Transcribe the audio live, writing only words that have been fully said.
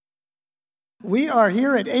We are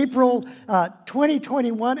here at April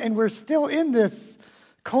 2021, and we're still in this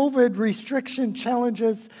COVID restriction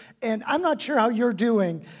challenges, and I'm not sure how you're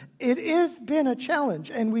doing. It has been a challenge,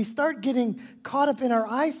 and we start getting caught up in our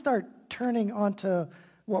eyes start turning onto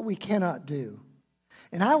what we cannot do.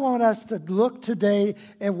 And I want us to look today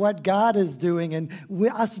at what God is doing and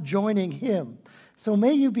us joining Him. So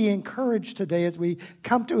may you be encouraged today as we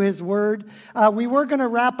come to His Word. We were going to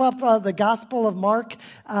wrap up the Gospel of Mark,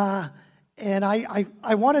 and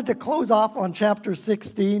I wanted to close off on chapter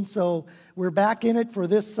 16, so we're back in it for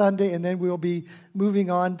this Sunday, and then we'll be moving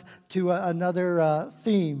on to another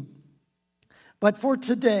theme. But for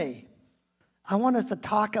today, I want us to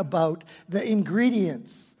talk about the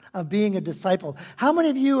ingredients of being a disciple. How many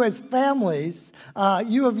of you as families,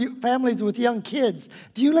 families with young kids,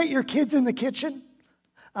 do you let your kids in the kitchen?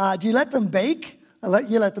 Do you let them bake?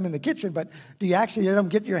 You let them in the kitchen, but do you actually let them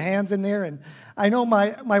get your hands in there? And I know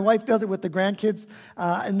my wife does it with the grandkids,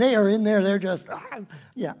 and they are in there. They're just,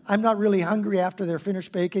 I'm not really hungry after they're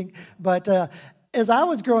finished baking. But as I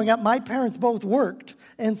was growing up, my parents both worked,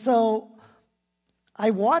 and so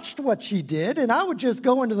I watched what she did, and I would just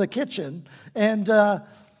go into the kitchen, and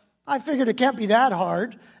I figured it can't be that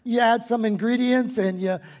hard. You add some ingredients,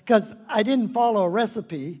 and because I didn't follow a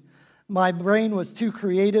recipe. My brain was too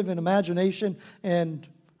creative in imagination, and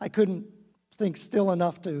I couldn't think still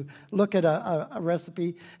enough to look at a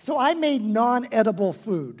recipe. So I made non-edible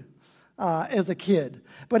food as a kid.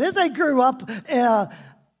 But as I grew up,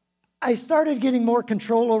 I started getting more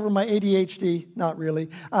control over my ADHD, not really,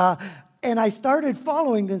 and I started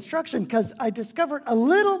following the instruction because I discovered a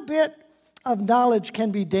little bit of knowledge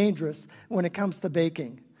can be dangerous when it comes to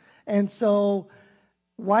baking. And so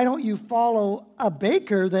why don't you follow a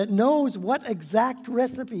baker that knows what exact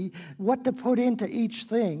recipe, what to put into each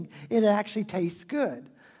thing? It actually tastes good.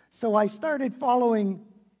 So I started following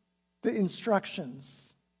the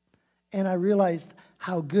instructions, and I realized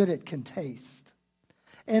how good it can taste.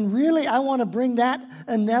 And really, I want to bring that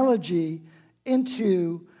analogy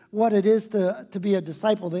into what it is to be a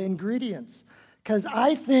disciple, the ingredients. Because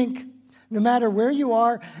I think no matter where you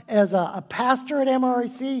are, as a pastor at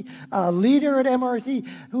MRC, a leader at MRC,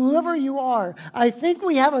 whoever you are, I think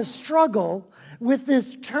we have a struggle with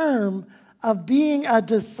this term of being a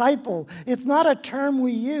disciple. It's not a term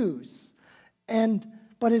we use,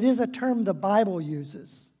 but it is a term the Bible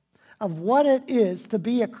uses of what it is to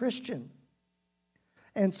be a Christian.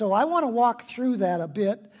 And so I want to walk through that a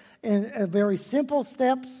bit in very simple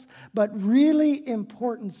steps, but really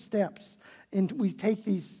important steps. And we take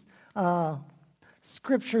these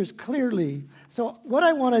scriptures clearly. So what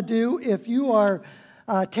I want to do, if you are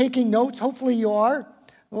taking notes, hopefully you are.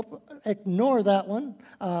 Ignore that one.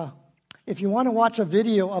 If you want to watch a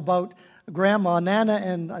video about Grandma Nana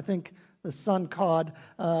and I think the son Cod,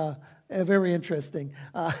 very interesting.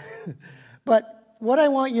 But what I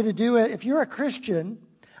want you to do, if you're a Christian,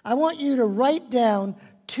 I want you to write down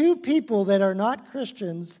 2 people that are not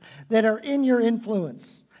Christians that are in your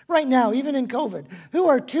influence. Right now, even in COVID, who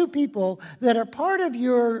are 2 people that are part of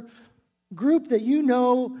your group that you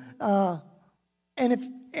know,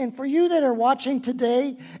 and for you that are watching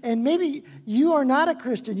today, and maybe you are not a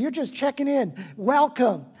Christian, you're just checking in,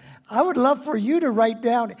 welcome. I would love for you to write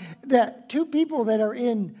down that 2 people that are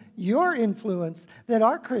in your influence that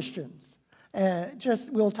are Christians.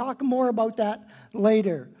 We'll talk more about that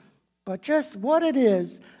later, but just what it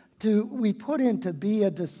is we put in to be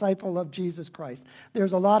a disciple of Jesus Christ.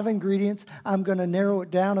 There's a lot of ingredients. I'm going to narrow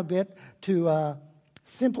it down a bit to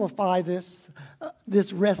simplify this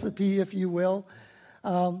recipe, if you will.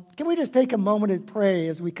 Can we just take a moment and pray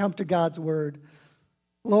as we come to God's Word?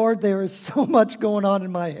 Lord, there is so much going on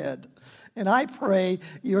in my head. And I pray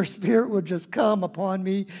your Spirit would just come upon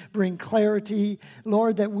me, bring clarity.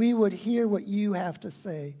 Lord, that we would hear what you have to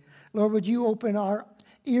say. Lord, would you open our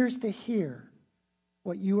ears to hear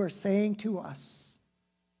what you are saying to us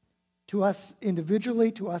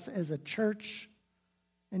individually, to us as a church.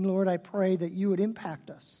 And Lord, I pray that you would impact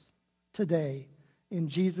us today. In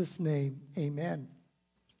Jesus' name, amen.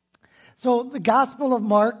 So the Gospel of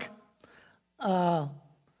Mark,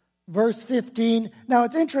 verse 15. Now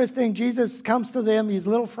it's interesting, Jesus comes to them. He's a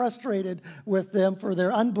little frustrated with them for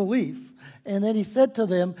their unbelief. And then he said to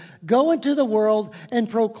them, "Go into the world and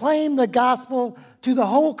proclaim the gospel to the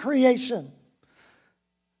whole creation.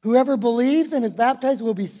 Whoever believes and is baptized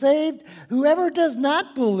will be saved. Whoever does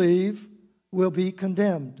not believe will be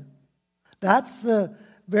condemned." That's the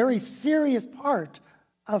very serious part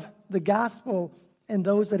of the gospel and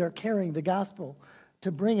those that are carrying the gospel,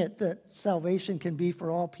 to bring it that salvation can be for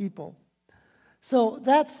all people. So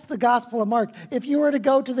that's the Gospel of Mark. If you were to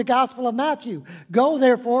go to the Gospel of Matthew, go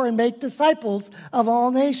therefore and make disciples of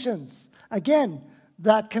all nations. Again,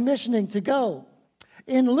 that commissioning to go.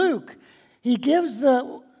 In Luke, he gives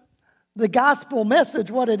the gospel message,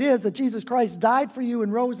 what it is, that Jesus Christ died for you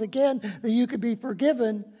and rose again, that you could be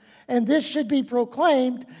forgiven. And this should be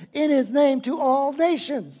proclaimed in his name to all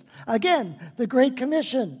nations. Again, the Great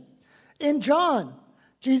Commission. In John,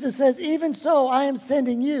 Jesus says, even so, I am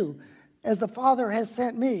sending you as the Father has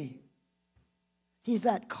sent me. He's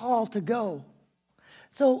that call to go.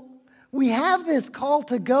 So we have this call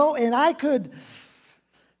to go, and I could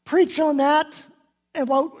preach on that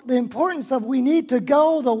about the importance of we need to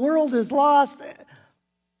go, the world is lost.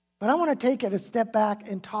 But I want to take it a step back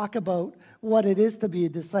and talk about what it is to be a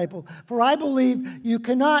disciple. For I believe you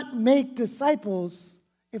cannot make disciples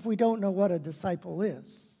if we don't know what a disciple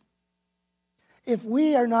is. If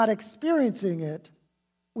we are not experiencing it,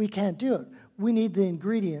 we can't do it. We need the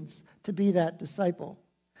ingredients to be that disciple.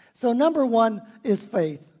 So number one is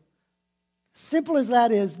faith. Simple as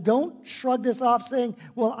that is, don't shrug this off saying,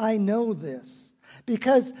 well, I know this.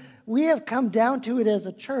 Because we have come down to it as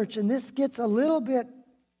a church, and this gets a little bit,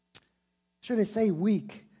 should I say,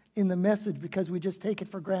 weak in the message because we just take it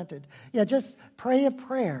for granted. Yeah, just pray a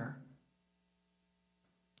prayer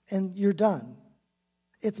and you're done.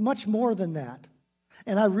 It's much more than that.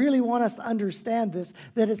 And I really want us to understand this,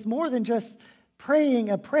 that it's more than just praying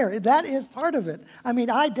a prayer. That is part of it. I mean,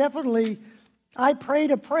 I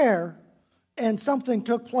prayed a prayer and something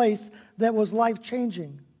took place that was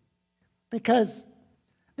life-changing. Because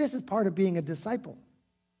this is part of being a disciple.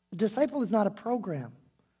 A disciple is not a program.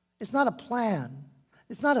 It's not a plan.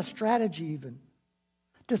 It's not a strategy even.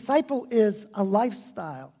 Disciple is a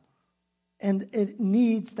lifestyle. And it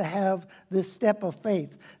needs to have this step of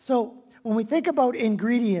faith. So when we think about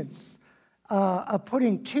ingredients of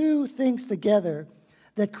putting two things together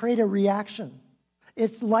that create a reaction,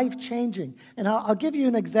 it's life-changing. And I'll give you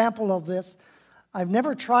an example of this. I've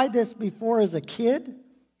never tried this before as a kid.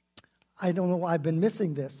 I don't know why I've been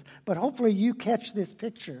missing this, but hopefully you catch this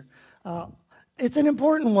picture. It's an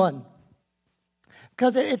important one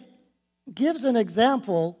because it gives an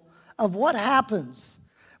example of what happens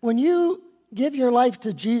when you give your life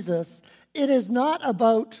to Jesus. It is not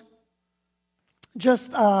about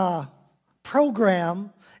just a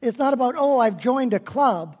program. It's not about, oh, I've joined a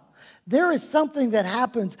club. There is something that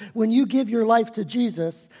happens when you give your life to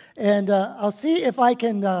Jesus, and I'll see if I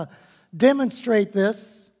can demonstrate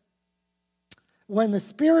this. When the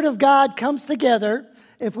Spirit of God comes together,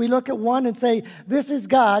 if we look at one and say, this is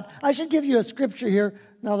God, I should give you a scripture here,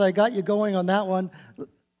 now that I got you going on that one.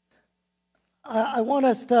 I want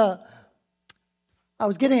us to, I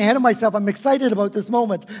was getting ahead of myself. I'm excited about this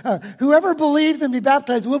moment. Whoever believes and be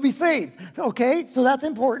baptized will be saved. Okay, so that's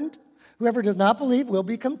important. Whoever does not believe will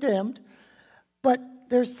be condemned. But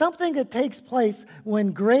there's something that takes place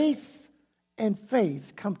when grace and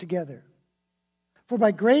faith come together. For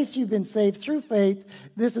by grace you've been saved through faith.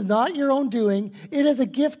 This is not your own doing. It is a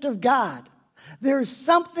gift of God. There's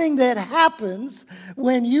something that happens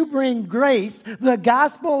when you bring grace, the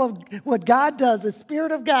gospel of what God does, the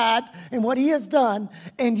Spirit of God and what He has done,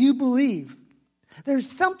 and you believe. There's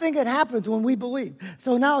something that happens when we believe.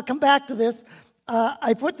 So now I'll come back to this.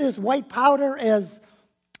 I put this white powder as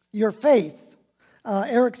your faith.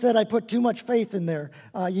 Eric said I put too much faith in there.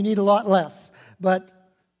 You need a lot less. But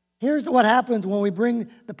here's what happens when we bring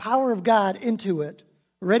the power of God into it.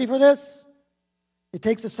 Ready for this? It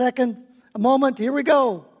takes a moment. Here we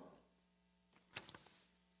go.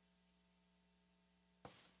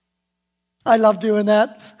 I love doing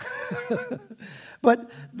that.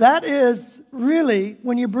 But that is really,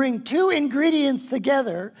 when you bring two ingredients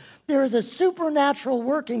together, there is a supernatural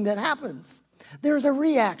working that happens. There's a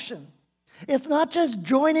reaction. It's not just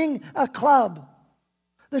joining a club.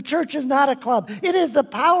 The church is not a club. It is the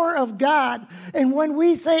power of God. And when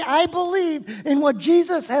we say, I believe in what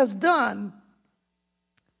Jesus has done,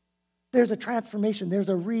 there's a transformation. There's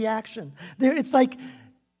a reaction. It's like,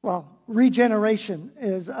 regeneration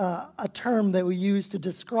is a term that we use to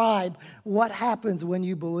describe what happens when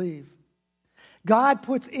you believe. God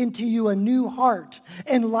puts into you a new heart,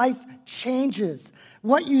 and life changes.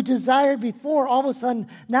 What you desired before, all of a sudden,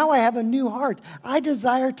 now I have a new heart. I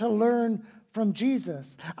desire to learn from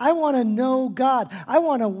Jesus. I want to know God. I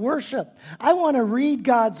want to worship. I want to read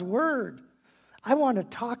God's word. I want to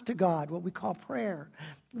talk to God, what we call prayer.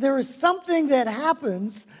 There is something that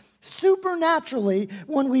happens supernaturally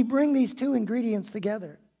when we bring these two ingredients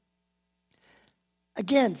together.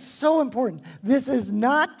 Again, so important. This is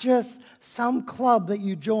not just some club that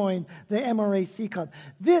you join, the MRAC club.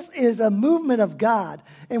 This is a movement of God.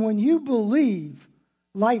 And when you believe,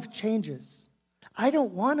 life changes. I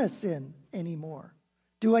don't want to sin anymore.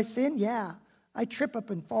 Do I sin? Yeah. I trip up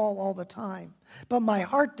and fall all the time. But my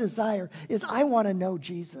heart desire is I want to know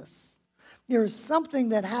Jesus. There is something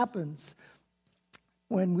that happens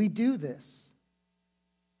when we do this.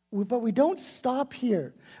 But we don't stop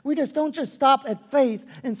here. We don't just stop at faith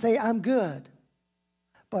and say, I'm good.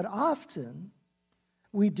 But often,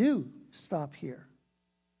 we do stop here.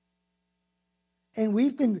 And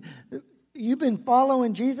you've been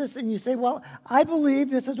following Jesus, and you say, well, I believe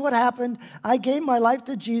this is what happened. I gave my life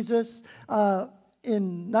to Jesus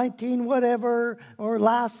in 19 whatever, or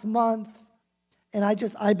last month. And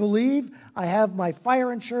I believe I have my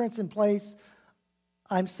fire insurance in place.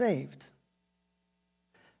 I'm saved.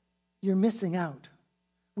 You're missing out.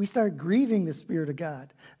 We start grieving the Spirit of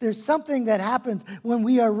God. There's something that happens when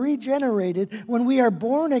we are regenerated, when we are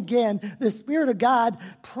born again. The Spirit of God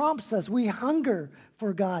prompts us. We hunger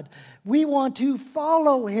for God. We want to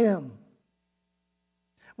follow Him.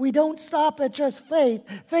 We don't stop at just faith.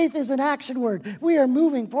 Faith is an action word. We are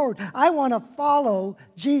moving forward. I want to follow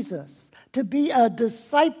Jesus. To be a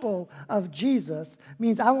disciple of Jesus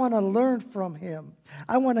means I want to learn from Him.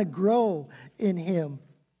 I want to grow in Him.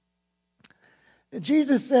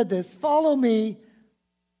 Jesus said this, follow me.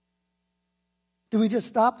 Do we just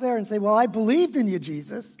stop there and say, well, I believed in you,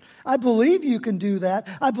 Jesus. I believe you can do that.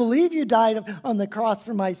 I believe you died on the cross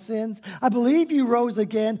for my sins. I believe you rose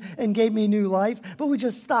again and gave me new life. But we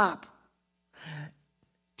just stop.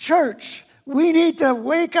 Church, we need to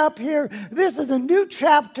wake up here. This is a new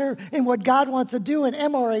chapter in what God wants to do in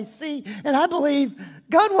MRAC. And I believe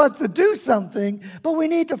God wants to do something, but we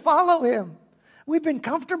need to follow Him. We've been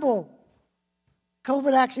comfortable.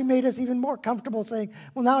 COVID actually made us even more comfortable saying,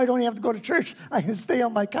 well, now I don't have to go to church. I can stay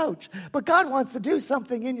on my couch. But God wants to do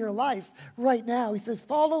something in your life right now. He says,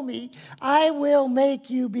 follow me. I will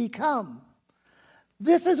make you become.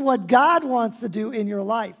 This is what God wants to do in your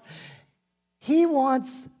life. He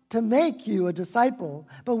wants to make you a disciple,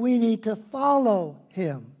 but we need to follow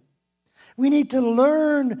Him. We need to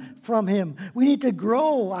learn from Him. We need to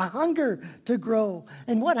grow, a hunger to grow.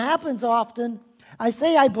 And what happens often, I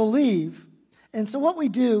say I believe. And so what we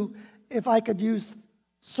do, if I could use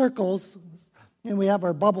circles, and we have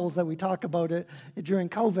our bubbles that we talk about it during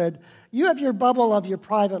COVID, you have your bubble of your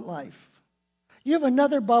private life. You have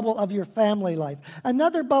another bubble of your family life.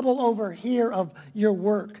 Another bubble over here of your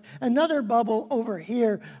work. Another bubble over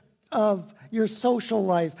here of your social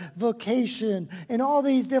life, vocation, and all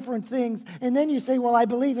these different things. And then you say, well, I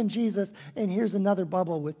believe in Jesus, and here's another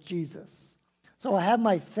bubble with Jesus. So I have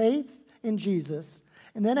my faith in Jesus,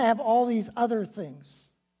 and then I have all these other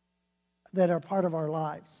things that are part of our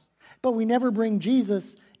lives. But we never bring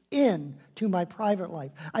Jesus into my private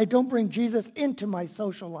life. I don't bring Jesus into my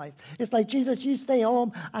social life. It's like, Jesus, you stay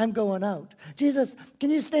home, I'm going out. Jesus, can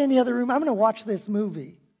you stay in the other room? I'm going to watch this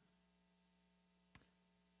movie.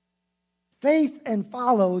 Faith and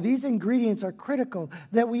follow, these ingredients are critical,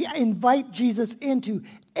 that we invite Jesus into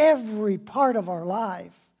every part of our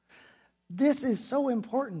life. This is so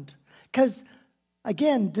important because,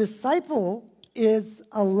 again, disciple is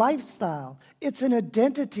a lifestyle. It's an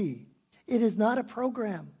identity. It is not a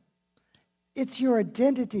program. It's your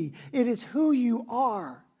identity. It is who you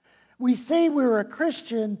are. We say we're a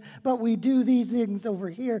Christian, but we do these things over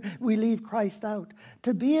here. We leave Christ out.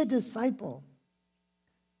 To be a disciple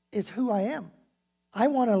is who I am. I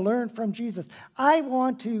want to learn from Jesus. I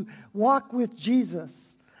want to walk with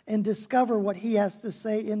Jesus and discover what He has to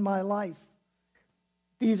say in my life.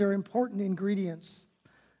 These are important ingredients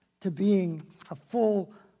to being a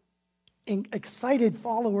full, excited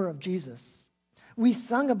follower of Jesus. We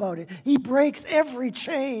sung about it. He breaks every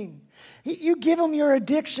chain. You give Him your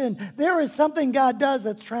addiction. There is something God does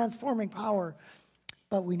that's transforming power.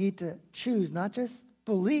 But we need to choose, not just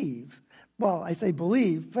believe. Well, I say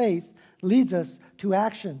believe. Faith leads us to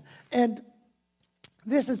action. And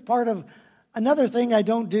this is part of another thing I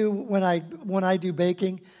don't do when I do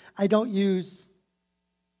baking. I don't use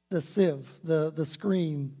the sieve, the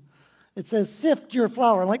screen. It says, sift your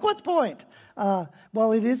flour. I'm like, what's the point?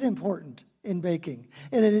 Well, it is important in baking.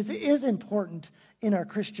 And it is important in our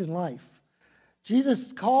Christian life. Jesus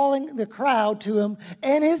is calling the crowd to Him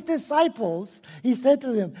and His disciples. He said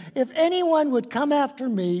to them, if anyone would come after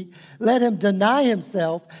me, let him deny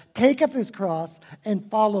himself, take up his cross, and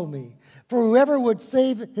follow me. For whoever would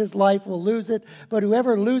save his life will lose it, but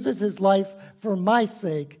whoever loses his life for my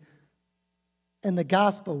sake and the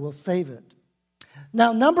gospel will save it.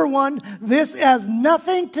 Now, number one, this has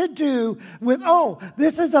nothing to do with,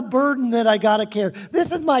 this is a burden that I got to carry.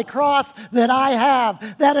 This is my cross that I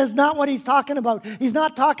have. That is not what he's talking about. He's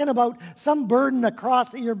not talking about some burden, a cross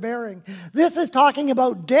that you're bearing. This is talking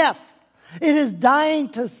about death. It is dying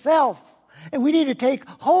to self. And we need to take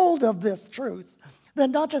hold of this truth,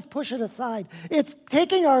 then not just push it aside. It's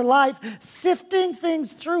taking our life, sifting things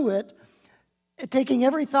through it, taking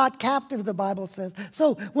every thought captive, the Bible says.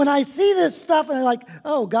 So when I see this stuff and I'm like,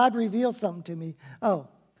 God reveals something to me.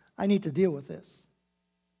 I need to deal with this.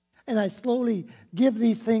 And I slowly give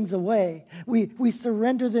these things away. We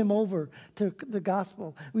surrender them over to the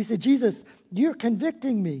gospel. We say, Jesus, you're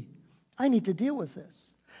convicting me. I need to deal with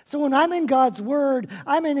this. So when I'm in God's word,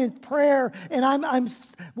 I'm in prayer, and I'm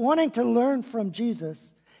wanting to learn from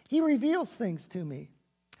Jesus, he reveals things to me.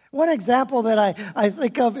 One example that I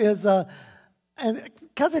think of is... and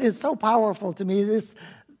because it is so powerful to me,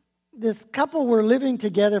 this couple were living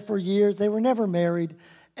together for years. They were never married.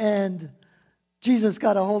 And Jesus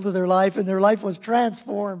got a hold of their life, and their life was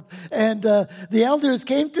transformed. And the elders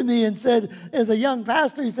came to me and said, as a young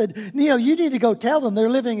pastor, he said, Neil, you need to go tell them they're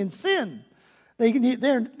living in sin.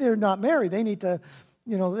 They're not married. They need to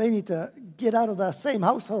get out of the same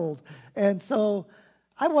household. And so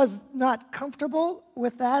I was not comfortable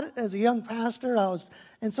with that as a young pastor.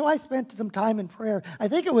 And so I spent some time in prayer. I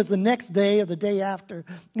think it was the next day or the day after.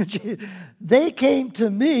 They came to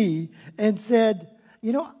me and said,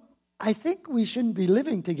 I think we shouldn't be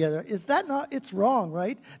living together. Is that not, it's wrong,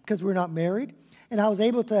 right? Because we're not married. And I was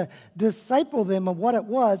able to disciple them of what it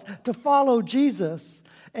was to follow Jesus.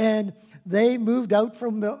 And they moved out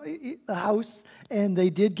from the house, and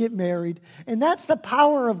they did get married. And that's the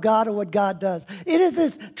power of God and what God does. It is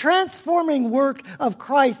this transforming work of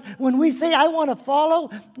Christ. When we say, I want to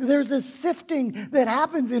follow, there's this sifting that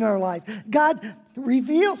happens in our life. God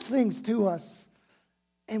reveals things to us,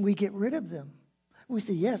 and we get rid of them. We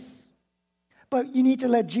say, yes, but you need to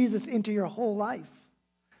let Jesus into your whole life.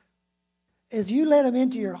 As you let him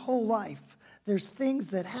into your whole life, there's things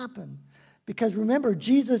that happen. Because remember,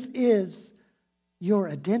 Jesus is your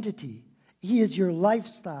identity. He is your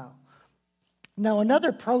lifestyle. Now,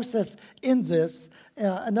 another process in this,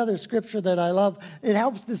 another scripture that I love, it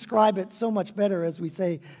helps describe it so much better as we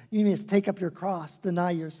say, you need to take up your cross, deny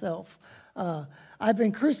yourself. I've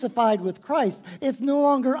been crucified with Christ. It's no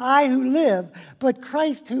longer I who live, but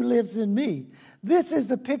Christ who lives in me. This is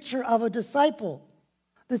the picture of a disciple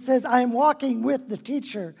that says, I am walking with the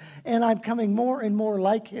teacher, and I'm coming more and more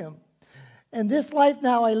like him. And this life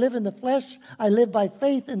now I live in the flesh. I live by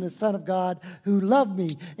faith in the Son of God who loved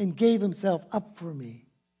me and gave himself up for me.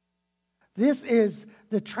 This is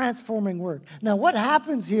the transforming work. Now, what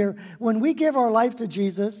happens here when we give our life to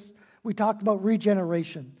Jesus? We talked about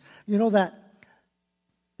regeneration. You know that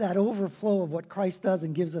overflow of what Christ does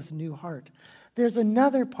and gives us a new heart. There's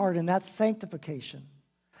another part, and that's sanctification.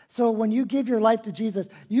 So when you give your life to Jesus,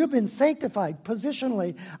 you've been sanctified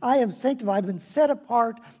positionally. I am sanctified. I've been set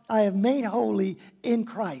apart. I have made holy in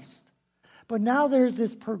Christ. But now there's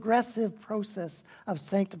this progressive process of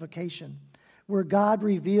sanctification where God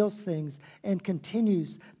reveals things and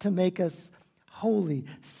continues to make us holy,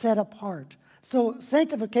 set apart. So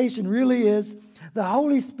sanctification really is the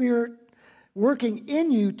Holy Spirit working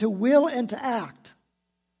in you to will and to act.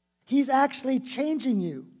 He's actually changing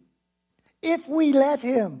you. If we let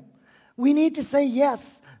him, we need to say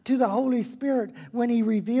yes to the Holy Spirit when he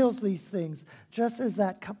reveals these things, just as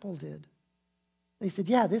that couple did. They said,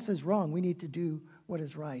 yeah, this is wrong. We need to do what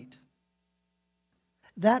is right.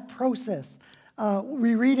 That process,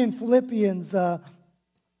 we read in Philippians to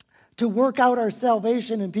work out our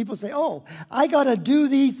salvation, and people say, I got to do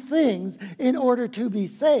these things in order to be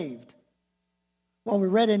saved. Well, we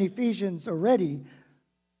read in Ephesians already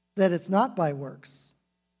that it's not by works.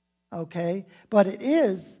 Okay? But it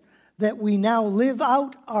is that we now live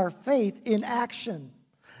out our faith in action.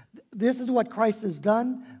 This is what Christ has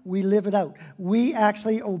done. We live it out. We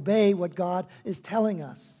actually obey what God is telling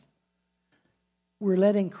us. We're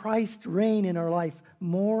letting Christ reign in our life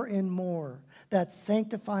more and more. That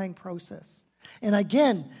sanctifying process. And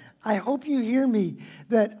again, I hope you hear me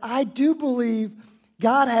that I do believe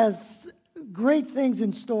God has great things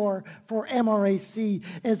in store for MRAC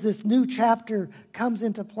as this new chapter comes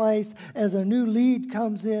into place, as a new lead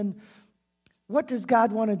comes in. What does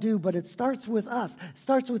God want to do? But it starts with us. It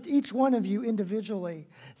starts with each one of you individually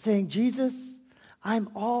saying, Jesus, I'm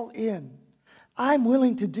all in. I'm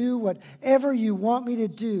willing to do whatever you want me to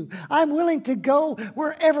do. I'm willing to go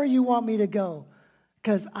wherever you want me to go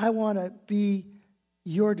because I want to be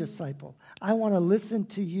your disciple. I want to listen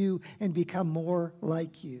to you and become more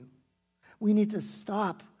like you. We need to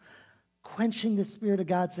stop quenching the Spirit of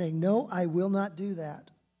God, saying, no, I will not do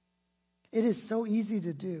that. It is so easy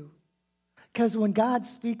to do. Because when God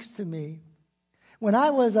speaks to me, when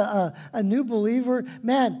I was a new believer,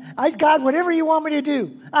 man, God, whatever you want me to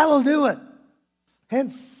do, I will do it.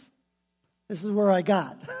 Hence, this is where I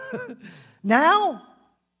got. Now,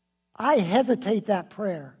 I hesitate that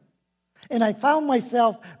prayer. And I found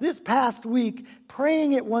myself this past week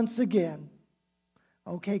praying it once again.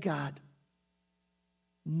 Okay, God,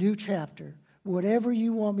 new chapter. Whatever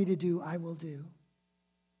you want me to do, I will do.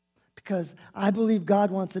 Because I believe God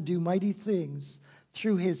wants to do mighty things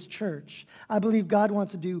through His church. I believe God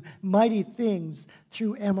wants to do mighty things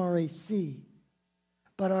through MRAC.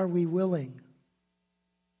 But are we willing?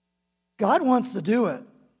 God wants to do it.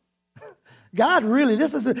 God really,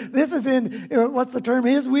 this is in, what's the term,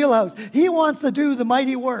 His wheelhouse. He wants to do the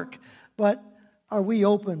mighty work. But are we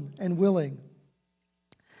open and willing?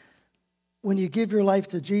 When you give your life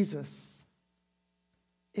to Jesus,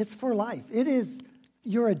 it's for life. It is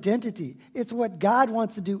your identity. It's what God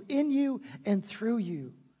wants to do in you and through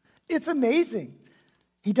you. It's amazing.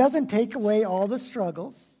 He doesn't take away all the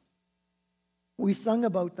struggles. We sung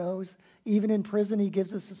about those. Even in prison, He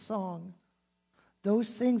gives us a song. Those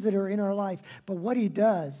things that are in our life. But what He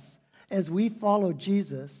does, as we follow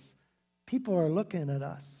Jesus, people are looking at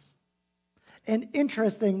us. And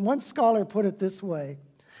interesting, one scholar put it this way: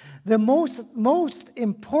 the most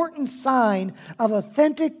important sign of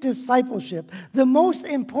authentic discipleship, the most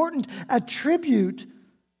important attribute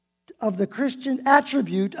of the Christian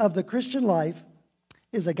life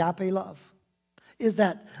is agape love. Is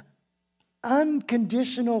that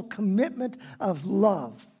unconditional commitment of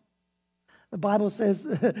love. The Bible says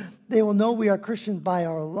they will know we are Christians by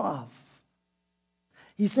our love.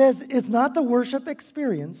 He says it's not the worship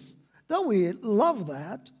experience, though we love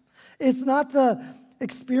that. It's not the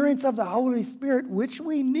experience of the Holy Spirit, which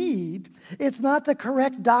we need. It's not the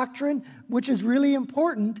correct doctrine, which is really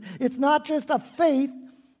important. It's not just a faith,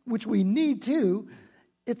 which we need too.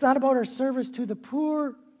 It's not about our service to the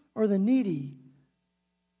poor or the needy.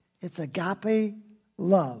 It's agape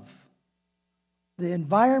love. The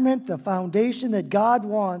environment, the foundation that God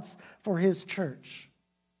wants for His church.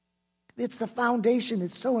 It's the foundation.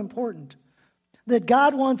 It's so important. That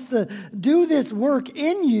God wants to do this work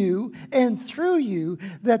in you and through you,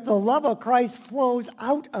 that the love of Christ flows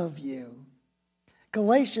out of you.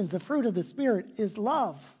 Galatians, the fruit of the Spirit is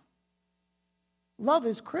love. Love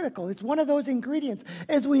is critical. It's one of those ingredients.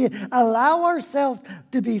 As we allow ourselves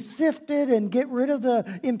to be sifted and get rid of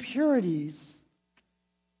the impurities,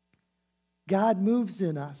 God moves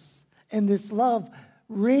in us, and this love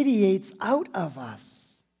radiates out of us.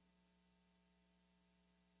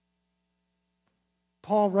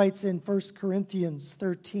 Paul writes in 1 Corinthians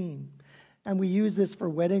 13, and we use this for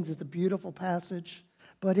weddings. It's a beautiful passage,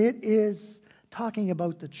 but it is talking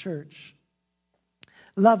about the church.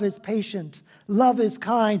 Love is patient. Love is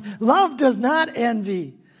kind. Love does not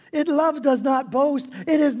envy. Love does not boast.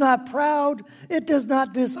 It is not proud. It does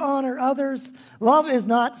not dishonor others. Love is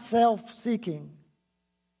not self-seeking.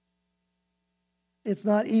 It's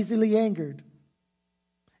not easily angered.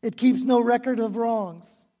 It keeps no record of wrongs.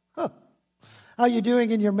 How are you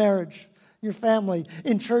doing in your marriage, your family,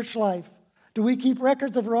 in church life? Do we keep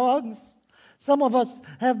records of wrongs? Some of us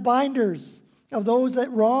have binders of those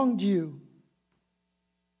that wronged you.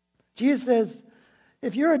 Jesus says,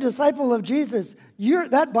 if you're a disciple of Jesus,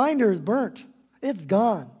 that binder is burnt. It's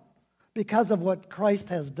gone because of what Christ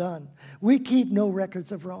has done. We keep no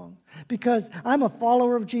records of wrong because I'm a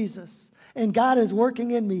follower of Jesus and God is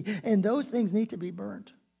working in me, and those things need to be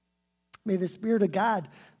burnt. May the Spirit of God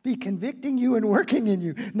be convicting you and working in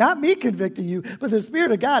you. Not me convicting you, but the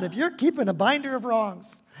Spirit of God. If you're keeping a binder of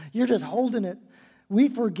wrongs, you're just holding it. We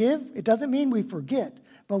forgive. It doesn't mean we forget,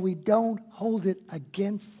 but we don't hold it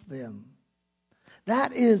against them.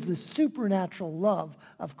 That is the supernatural love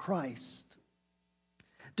of Christ.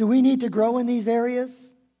 Do we need to grow in these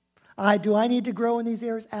areas? Do I need to grow in these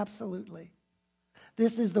areas? Absolutely.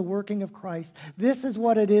 This is the working of Christ. This is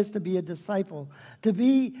what it is to be a disciple. To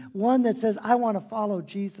be one that says, I want to follow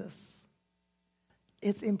Jesus.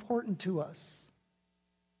 It's important to us.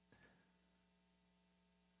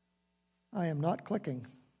 I am not clicking.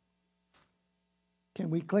 Can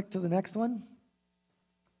we click to the next one?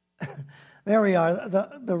 There we are,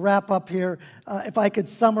 the wrap up here. If I could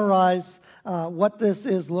summarize what this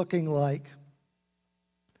is looking like.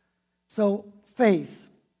 So, faith.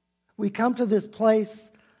 We come to this place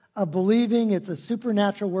of believing it's a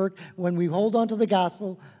supernatural work. When we hold on to the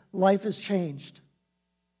gospel, life is changed.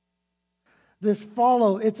 This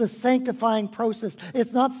follow, it's a sanctifying process.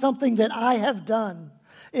 It's not something that I have done.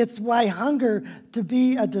 It's why hunger to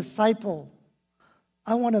be a disciple.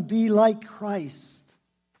 I want to be like Christ.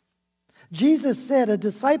 Jesus said a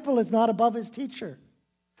disciple is not above his teacher,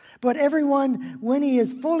 but everyone, when he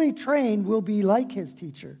is fully trained, will be like his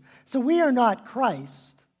teacher. So we are not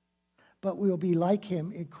Christ, but we will be like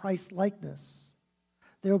him in Christ's likeness.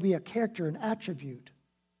 There will be a character, an attribute.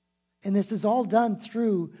 And this is all done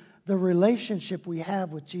through the relationship we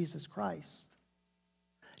have with Jesus Christ.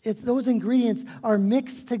 Those ingredients are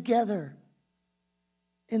mixed together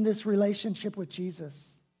in this relationship with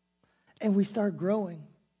Jesus. And we start growing,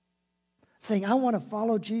 saying, I want to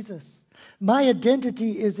follow Jesus. My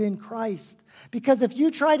identity is in Christ. Because if you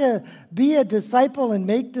try to be a disciple and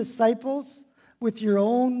make disciples with your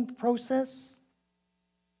own process,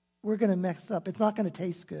 we're going to mess up. It's not going to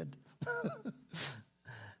taste good.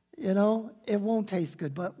 It won't taste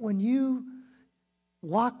good. But when you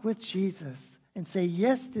walk with Jesus and say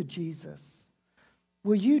yes to Jesus,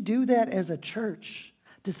 will you do that as a church,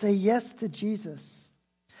 to say yes to Jesus?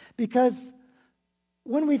 Because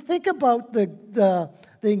when we think about the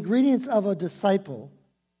ingredients of a disciple,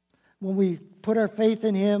 when we put our faith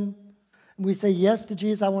in him, and we say yes to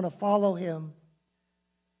Jesus, I want to follow him,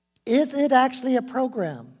 is it actually a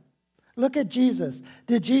program? Look at Jesus.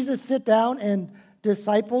 Did Jesus sit down and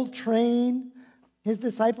train his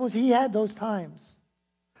disciples? He had those times.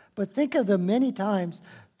 But think of the many times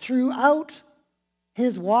throughout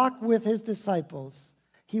his walk with his disciples,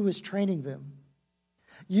 he was training them.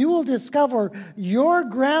 You will discover your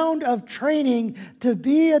ground of training to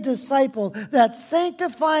be a disciple, that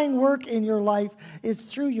sanctifying work in your life, is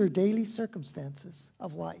through your daily circumstances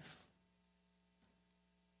of life.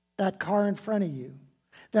 That car in front of you,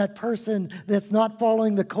 that person that's not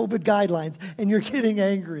following the COVID guidelines and you're getting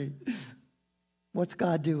angry. What's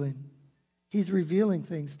God doing? He's revealing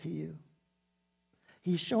things to you.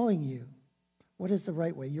 He's showing you what is the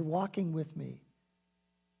right way. You're walking with me.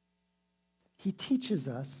 He teaches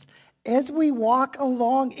us. As we walk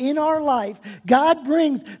along in our life, God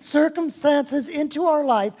brings circumstances into our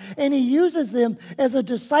life and he uses them as a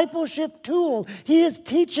discipleship tool. He is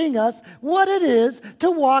teaching us what it is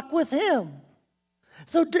to walk with him.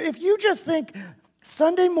 So if you just think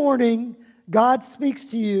Sunday morning, God speaks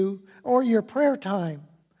to you, or your prayer time,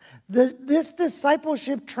 this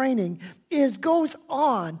discipleship training goes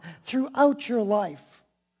on throughout your life.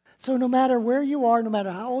 So no matter where you are, no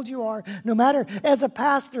matter how old you are, no matter as a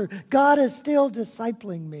pastor, God is still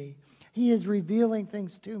discipling me. He is revealing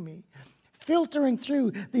things to me, filtering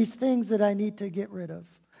through these things that I need to get rid of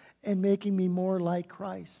and making me more like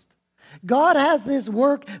Christ. God has this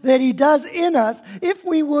work that he does in us if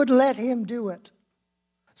we would let him do it.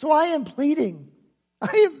 So I am pleading,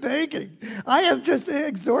 I am begging, I am just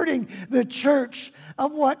exhorting the church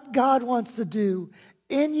of what God wants to do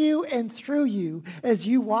in you and through you as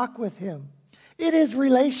you walk with him. It is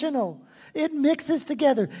relational. It mixes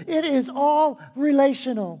together. It is all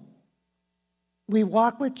relational. We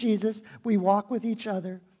walk with Jesus. We walk with each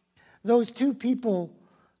other. Those two people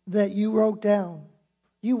that you wrote down,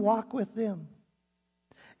 you walk with them.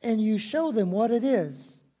 And you show them what it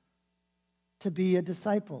is to be a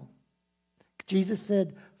disciple. Jesus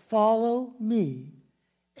said, follow me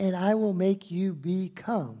and I will make you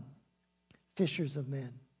become fishers of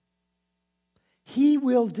men. He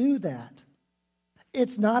will do that.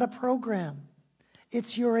 It's not a program.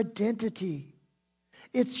 It's your identity.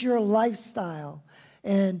 It's your lifestyle.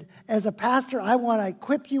 And as a pastor, I want to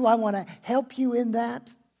equip you. I want to help you in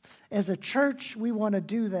that. As a church, we want to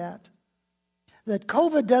do that. That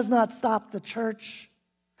COVID does not stop the church.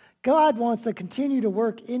 God wants to continue to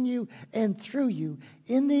work in you and through you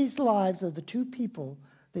in these lives of the two people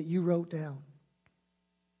that you wrote down.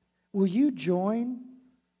 Will you join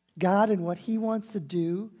God in what he wants to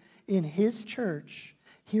do in his church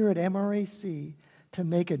here at MRAC to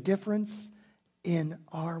make a difference in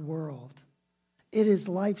our world? It is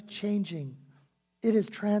life-changing. It is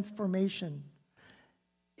transformation.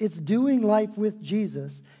 It's doing life with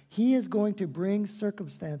Jesus. He is going to bring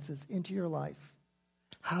circumstances into your life.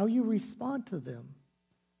 How you respond to them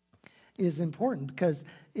is important, because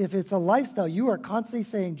if it's a lifestyle, you are constantly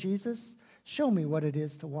saying, Jesus, show me what it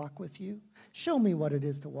is to walk with you. Show me what it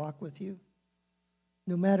is to walk with you.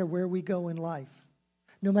 No matter where we go in life,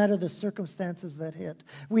 no matter the circumstances that hit.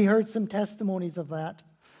 We heard some testimonies of that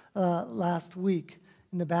last week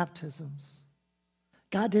in the baptisms.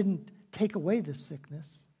 God didn't take away the sickness.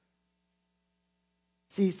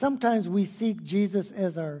 See, sometimes we seek Jesus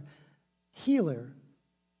as our healer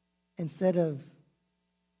instead of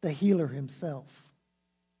the healer himself.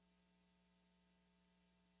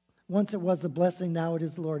 Once it was the blessing, now it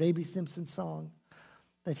is the Lord. A.B. Simpson's song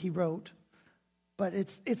that he wrote. but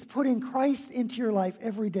it's putting Christ into your life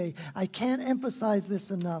every day. I can't emphasize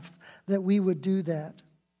this enough, that we would do that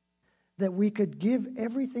we could give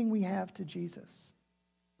everything we have to Jesus.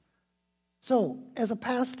 So, as a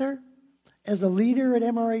pastor, as a leader at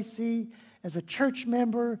MRAC, as a church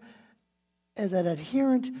member, as an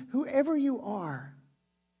adherent, whoever you are,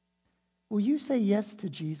 will you say yes to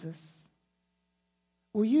Jesus?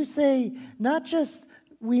 Will you say, not just,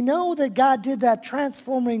 we know that God did that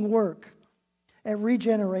transforming work at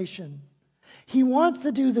Regeneration. He wants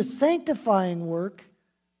to do the sanctifying work,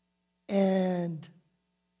 and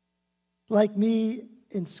like me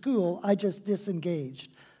in school, I just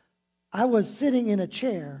disengaged. I was sitting in a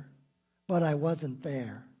chair, but I wasn't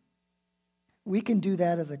there. We can do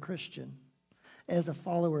that as a Christian, as a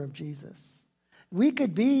follower of Jesus. We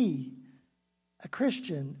could be a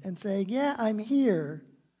Christian and say, yeah, I'm here,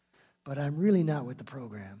 but I'm really not with the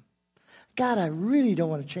program. God, I really don't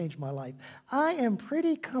want to change my life. I am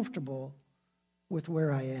pretty comfortable with where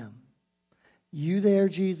I am. You there,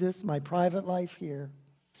 Jesus, my private life here.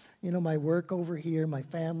 My work over here, my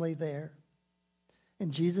family there.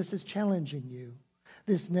 And Jesus is challenging you.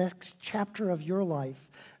 This next chapter of your life,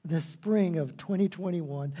 the spring of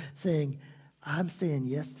 2021, saying, I'm saying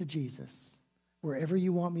yes to Jesus. Wherever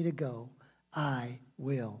you want me to go, I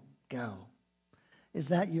will go. Is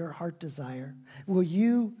that your heart desire? Will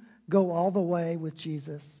you go all the way with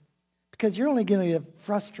Jesus? Because you're only going to get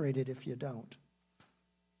frustrated if you don't.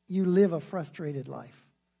 You live a frustrated life.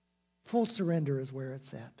 Full surrender is where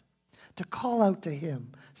it's at. To call out to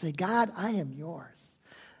him. Say, God, I am yours.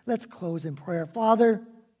 Let's close in prayer. Father,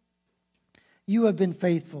 you have been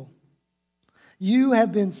faithful. You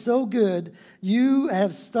have been so good. You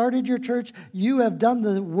have started your church. You have done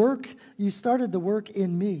the work. You started the work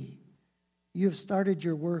in me. You have started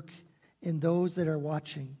your work in those that are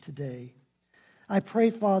watching today. I pray,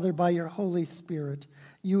 Father, by your Holy Spirit,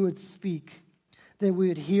 you would speak, that we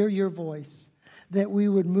would hear your voice, that we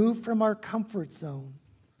would move from our comfort zone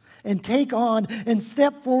and take on and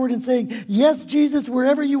step forward and saying, yes, Jesus,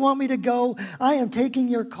 wherever you want me to go, I am taking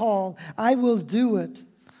your call. I will do it.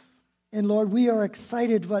 And Lord, we are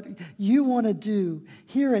excited what you want to do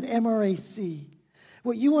here at MRAC,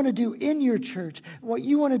 what you want to do in your church, what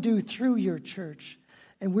you want to do through your church.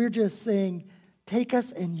 And we're just saying, take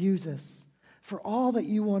us and use us for all that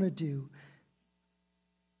you want to do.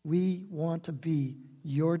 We want to be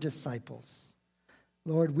your disciples.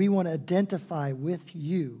 Lord, we want to identify with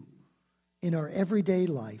you in our everyday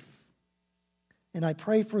life. And I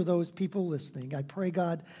pray for those people listening. I pray,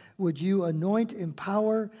 God, would you anoint,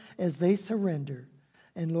 empower as they surrender.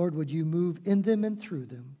 And Lord, would you move in them and through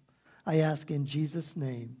them. I ask in Jesus'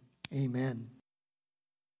 name, amen.